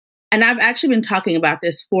business. And I've actually been talking about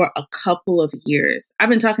this for a couple of years. I've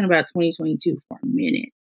been talking about 2022 for a minute.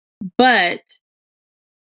 But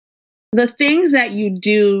the things that you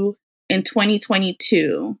do in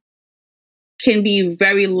 2022 can be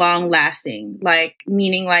very long lasting, like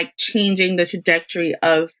meaning like changing the trajectory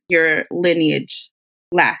of your lineage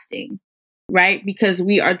lasting, right? Because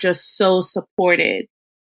we are just so supported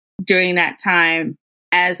during that time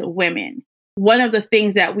as women. One of the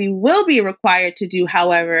things that we will be required to do,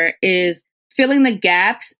 however, is filling the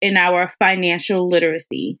gaps in our financial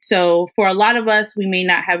literacy. So for a lot of us, we may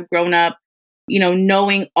not have grown up,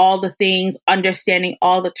 knowing all the things, understanding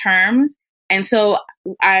all the terms. And so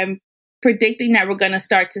I'm predicting that we're going to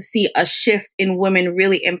start to see a shift in women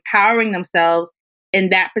really empowering themselves in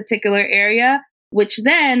that particular area, which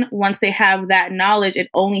then once they have that knowledge, it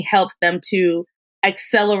only helps them to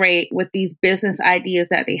accelerate with these business ideas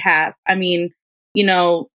that they have. I mean,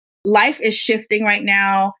 life is shifting right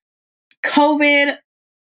now. COVID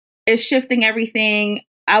is shifting everything.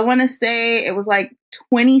 I want to say it was like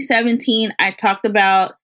 2017. I talked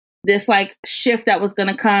about this like shift that was going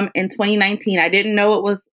to come in 2019. I didn't know it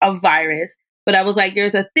was a virus, but I was like,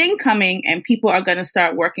 there's a thing coming and people are going to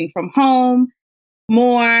start working from home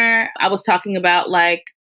more. I was talking about like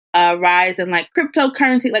a rise in like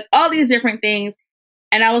cryptocurrency, like all these different things.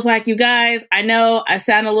 And I was like, you guys, I know I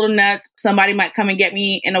sound a little nuts. Somebody might come and get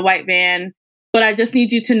me in a white van, but I just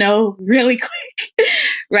need you to know really quick,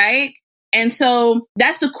 right? And so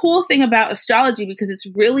that's the cool thing about astrology, because it's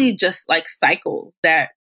really just like cycles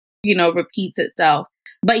that, repeats itself.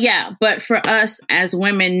 But for us as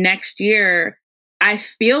women next year, I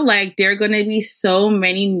feel like there are going to be so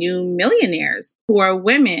many new millionaires who are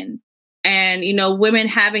women. And, women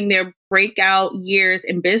having their breakout years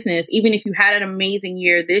in business, even if you had an amazing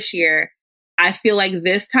year this year, I feel like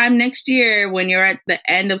this time next year, when you're at the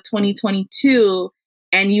end of 2022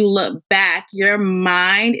 and you look back, your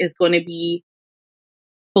mind is going to be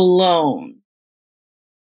blown.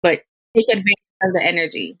 But take advantage of the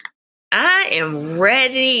energy. I am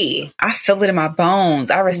ready. I feel it in my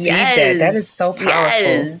bones. I received that. That is so powerful.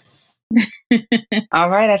 Yes. All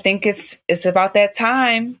right. I think it's about that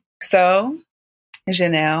time. So,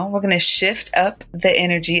 Jhéanell, we're going to shift up the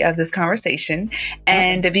energy of this conversation.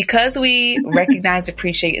 And because we recognize,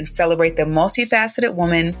 appreciate, and celebrate the multifaceted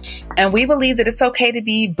woman, and we believe that it's okay to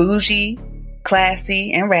be bougie,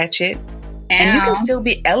 classy, and ratchet, and you can still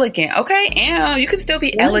be elegant. Okay, you can still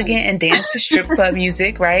be elegant and dance to strip club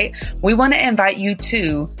music, right? We want to invite you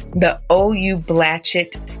to the OU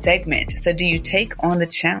Blatchet segment. So do you take on the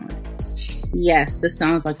challenge? Yes, this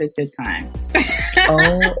sounds like a good time.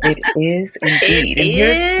 Oh, it is indeed. It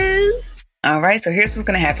is. All right, so here's what's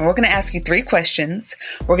going to happen. We're going to ask you 3 questions.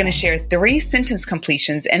 We're going to share 3 sentence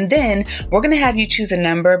completions, and then we're going to have you choose a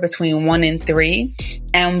number between 1 and 3.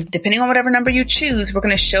 And depending on whatever number you choose, we're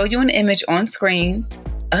going to show you an image on screen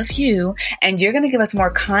of you, and you're going to give us more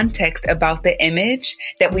context about the image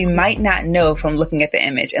that we might not know from looking at the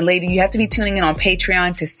image. And lady, you have to be tuning in on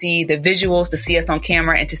Patreon to see the visuals, to see us on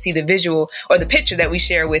camera, and to see the visual or the picture that we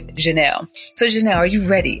share with Jhéanell. So Jhéanell, are you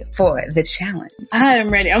ready for the challenge? I am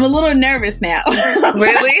ready. I'm a little nervous now.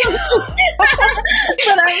 Really?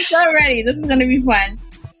 But I'm so ready. This is going to be fun.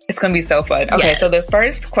 It's going to be so fun. Okay, so the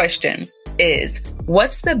first question is,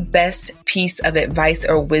 what's the best piece of advice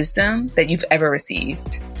or wisdom that you've ever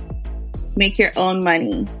received? Make your own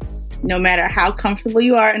money. No matter how comfortable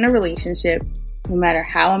you are in a relationship, no matter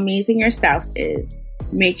how amazing your spouse is,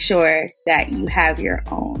 make sure that you have your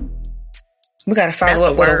own. We got to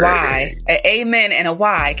follow up with a why. An amen and a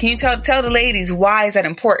why. Can you tell the ladies, why is that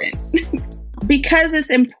important? Because it's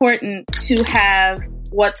important to have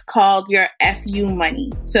what's called your FU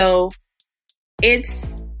money. So it's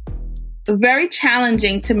very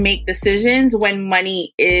challenging to make decisions when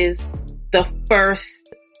money is the first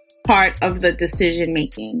part of the decision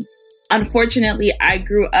making. Unfortunately, I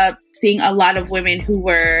grew up seeing a lot of women who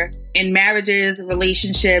were in marriages,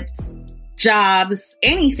 relationships, jobs,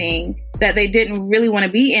 anything that they didn't really want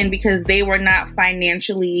to be in because they were not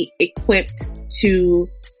financially equipped to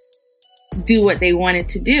do what they wanted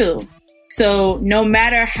to do. So no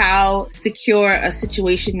matter how secure a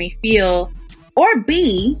situation may feel or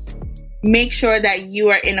be, make sure that you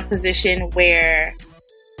are in a position where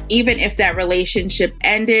even if that relationship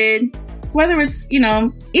ended, whether it's,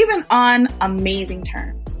 even on amazing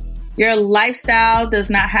terms, your lifestyle does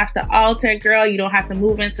not have to alter, girl. You don't have to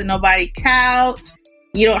move into nobody's couch.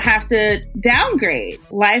 You don't have to downgrade.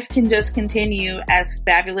 Life can just continue as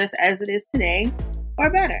fabulous as it is today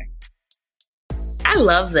or better. I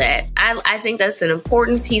love that. I think that's an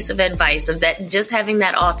important piece of advice, of that, just having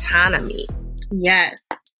that autonomy. Yes.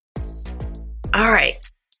 All right.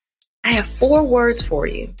 I have 4 words for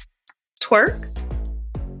you. Twerk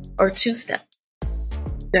or two-step?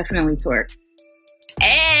 Definitely twerk.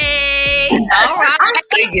 Hey! All right.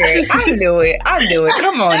 figured. I knew it.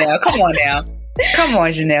 Come on now. Come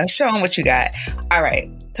on, Jhéanell. Show them what you got. All right.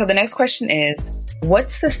 So the next question is,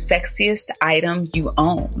 what's the sexiest item you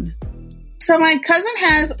own? So my cousin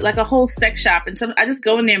has like a whole sex shop, and I just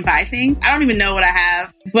go in there and buy things. I don't even know what I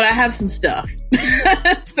have, but I have some stuff.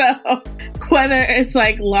 So whether it's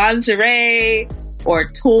like lingerie or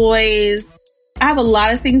toys, I have a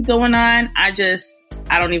lot of things going on. I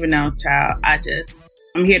don't even know, child.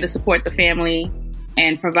 I'm here to support the family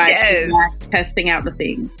and provide testing out the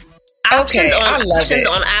things. Options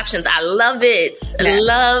on options. I love it. Yeah.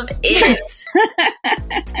 Love it.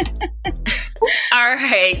 All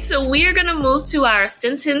right. So we're going to move to our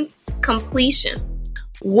sentence completion.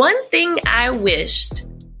 One thing I wished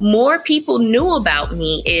more people knew about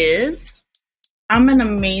me is... I'm an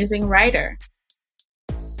amazing writer.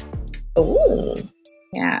 Oh.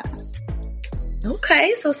 Yeah.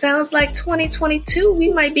 Okay. So sounds like 2022,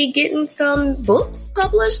 we might be getting some books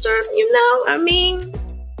published or, I mean...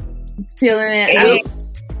 Feeling it.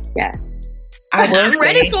 Yeah. I'm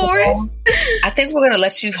ready for it. I think we're going to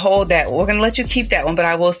let you hold that. We're going to let you keep that one. But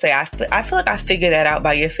I will say, I feel like I figured that out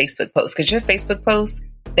by your Facebook posts. Because your Facebook posts,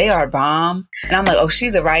 they are bomb. And I'm like, oh,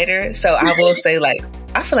 she's a writer. So I will say, like,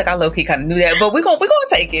 I feel like I low-key kind of knew that. But we're gonna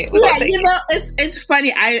take it. It's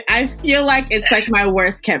funny. I feel like it's like my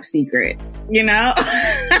worst kept secret. People,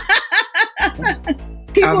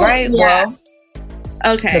 all right. Yeah. Well.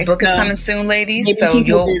 Okay, the book is coming soon, ladies, so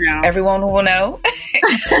everyone will know.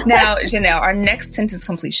 Now, Jhéanell, our next sentence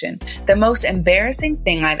completion. The most embarrassing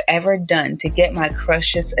thing I've ever done to get my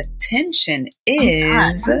crush's attention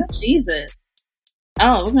is... Oh, Jesus.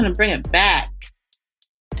 Oh, we're going to bring it back.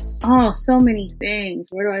 Oh, so many things.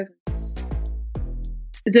 Where do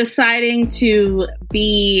I... Deciding to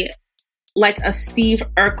be like a Steve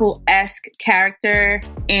Urkel-esque character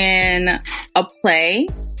in a play.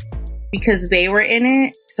 Because they were in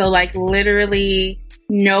it. So like literally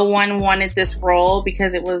no one wanted this role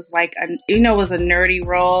because it was like, it was a nerdy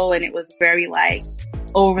role and it was very like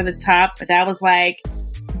over the top. But I was like,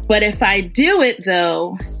 but if I do it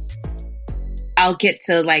though, I'll get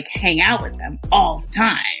to like hang out with them all the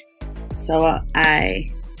time. So I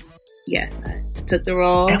took the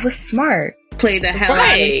role. That was smart. Played the hell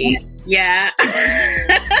out of it. Yeah.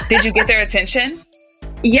 Did you get their attention?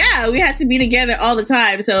 Yeah, we had to be together all the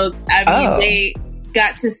time. So, they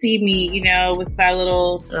got to see me, with my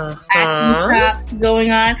little acting chops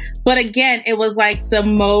going on. But again, it was like the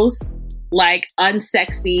most like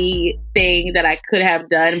unsexy thing that I could have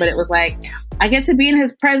done. But it was like, I get to be in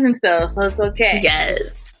his presence though, so it's okay.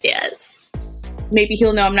 Yes. Maybe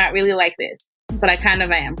he'll know I'm not really like this. But I kind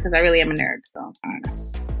of am, because I really am a nerd. So, I don't know.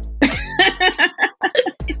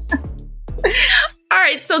 All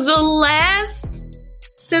right, so the last...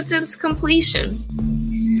 sentence completion.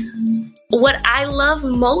 What I love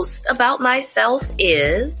most about myself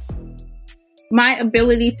is my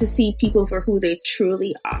ability to see people for who they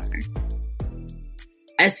truly are,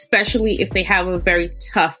 especially if they have a very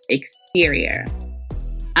tough exterior.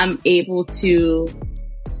 I'm able to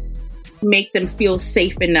make them feel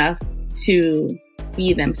safe enough to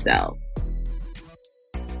be themselves.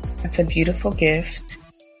 That's a beautiful gift.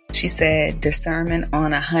 She said, discernment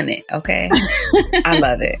on 100. Okay. I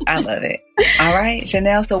love it. All right,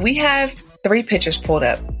 Jhéanell. So we have 3 pictures pulled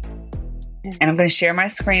up and I'm going to share my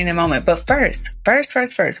screen in a moment. But first,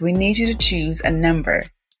 we need you to choose a number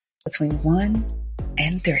between 1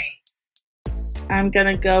 and 3. I'm going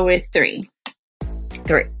to go with 3.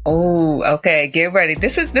 3. Oh, okay. Get ready.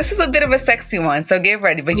 This is a bit of a sexy one. So get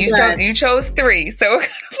ready. But you chose 3. So we're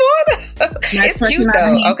going to it's cute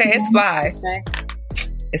though. Okay. It's fly. Okay.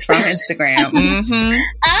 It's from Instagram. Mm-hmm.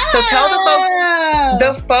 Oh! So tell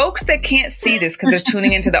the folks that can't see this because they're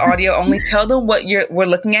tuning into the audio only, tell them what we're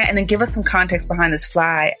looking at and then give us some context behind this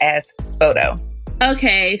fly ass photo.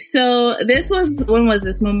 Okay, so when was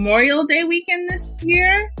this? Memorial Day weekend this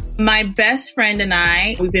year? My best friend and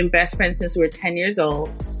I, we've been best friends since we were 10 years old.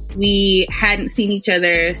 We hadn't seen each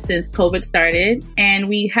other since COVID started, and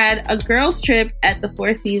we had a girls trip at the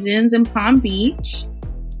Four Seasons in Palm Beach.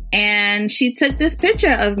 And she took this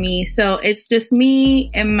picture of me. So it's just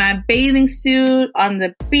me in my bathing suit on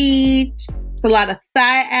the beach. It's a lot of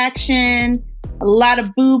thigh action, a lot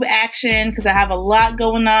of boob action because I have a lot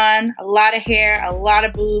going on, a lot of hair, a lot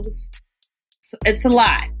of boobs. It's a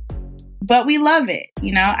lot, but we love it.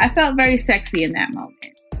 I felt very sexy in that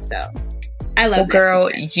moment. So I love it. Well,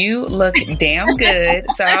 girl, you look damn good.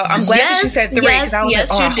 So I'm glad that you said 3 because I was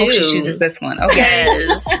like, I hope she chooses this one. Okay.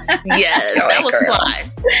 Yes, that was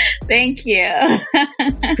fly. Thank you.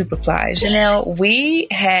 Super fly. Jhéanell, we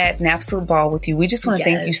had an absolute ball with you. We just want to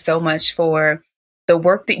thank you so much for the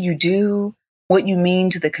work that you do, what you mean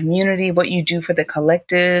to the community, what you do for the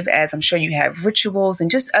collective, as I'm sure you have rituals and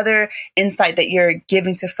just other insight that you're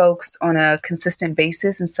giving to folks on a consistent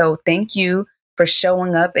basis. And so thank you for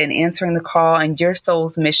showing up and answering the call on your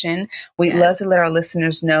soul's mission. We'd love to let our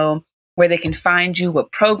listeners know where they can find you,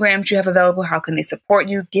 what programs you have available, how can they support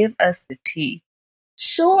you? Give us the tea.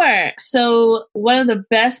 Sure. So one of the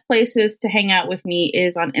best places to hang out with me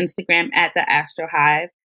is on Instagram at the Astro Hive,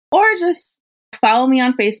 or just follow me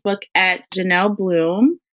on Facebook at Jhéanell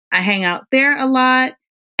Bloom. I hang out there a lot.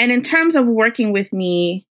 And in terms of working with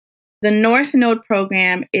me, the North Node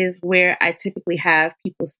program is where I typically have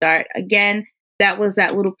people start. Again, that was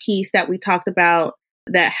that little piece that we talked about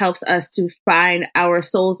that helps us to find our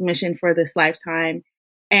soul's mission for this lifetime.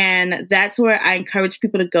 And that's where I encourage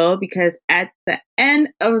people to go, because at the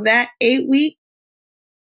end of that 8 week,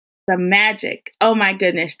 the magic, oh my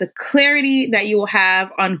goodness, the clarity that you will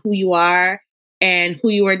have on who you are and who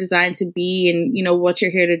you are designed to be and, you know, what you're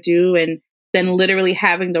here to do. And then literally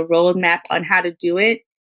having the roadmap on how to do it.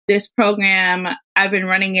 This program, I've been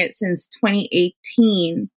running it since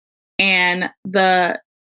 2018, and the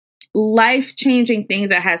life-changing things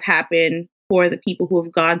that has happened for the people who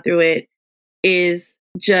have gone through it is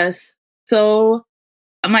just so,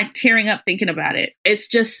 I'm like tearing up thinking about it. It's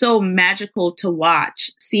just so magical to watch,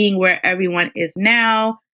 seeing where everyone is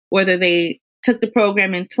now, whether they took the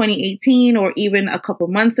program in 2018 or even a couple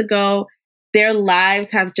months ago. Their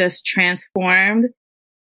lives have just transformed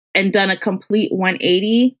and done a complete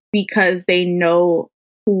 180 because they know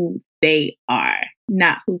who they are,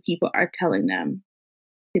 not who people are telling them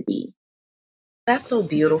to be. That's so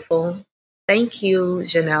beautiful. Thank you,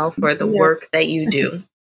 Jhéanell, for the work that you do.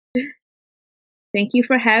 Thank you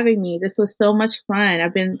for having me. This was so much fun.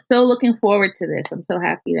 I've been so looking forward to this. I'm so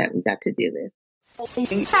happy that we got to do this.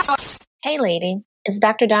 Hey, lady. It's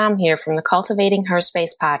Dr. Dom here from the Cultivating Her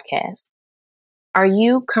Space podcast. Are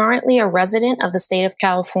you currently a resident of the state of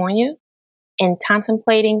California and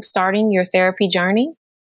contemplating starting your therapy journey?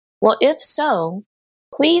 Well, if so,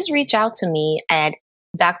 please reach out to me at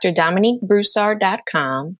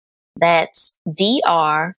drdominiquebroussard.com. That's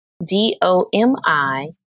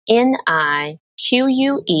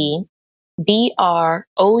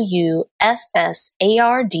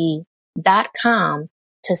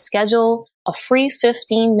to schedule a free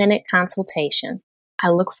 15-minute consultation. I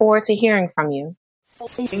look forward to hearing from you.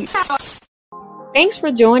 Thanks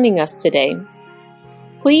for joining us today.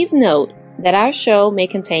 Please note that our show may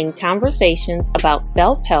contain conversations about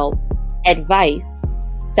self-help, advice,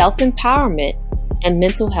 self-empowerment, and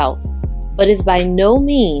mental health, but is by no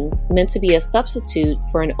means meant to be a substitute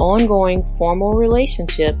for an ongoing formal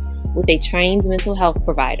relationship with a trained mental health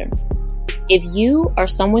provider. If you or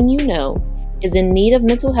someone you know is in need of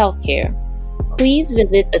mental health care, please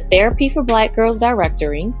visit the Therapy for Black Girls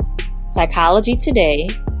directory, Psychology Today,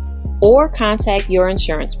 or contact your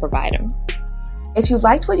insurance provider. If you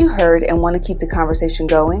liked what you heard and want to keep the conversation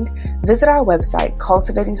going, visit our website,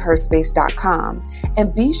 cultivatingherspace.com,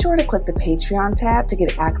 and be sure to click the Patreon tab to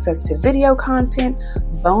get access to video content,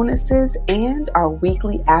 bonuses, and our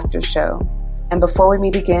weekly after show. And before we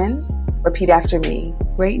meet again, repeat after me.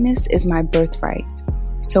 Greatness is my birthright,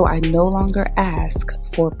 so I no longer ask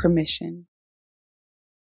for permission.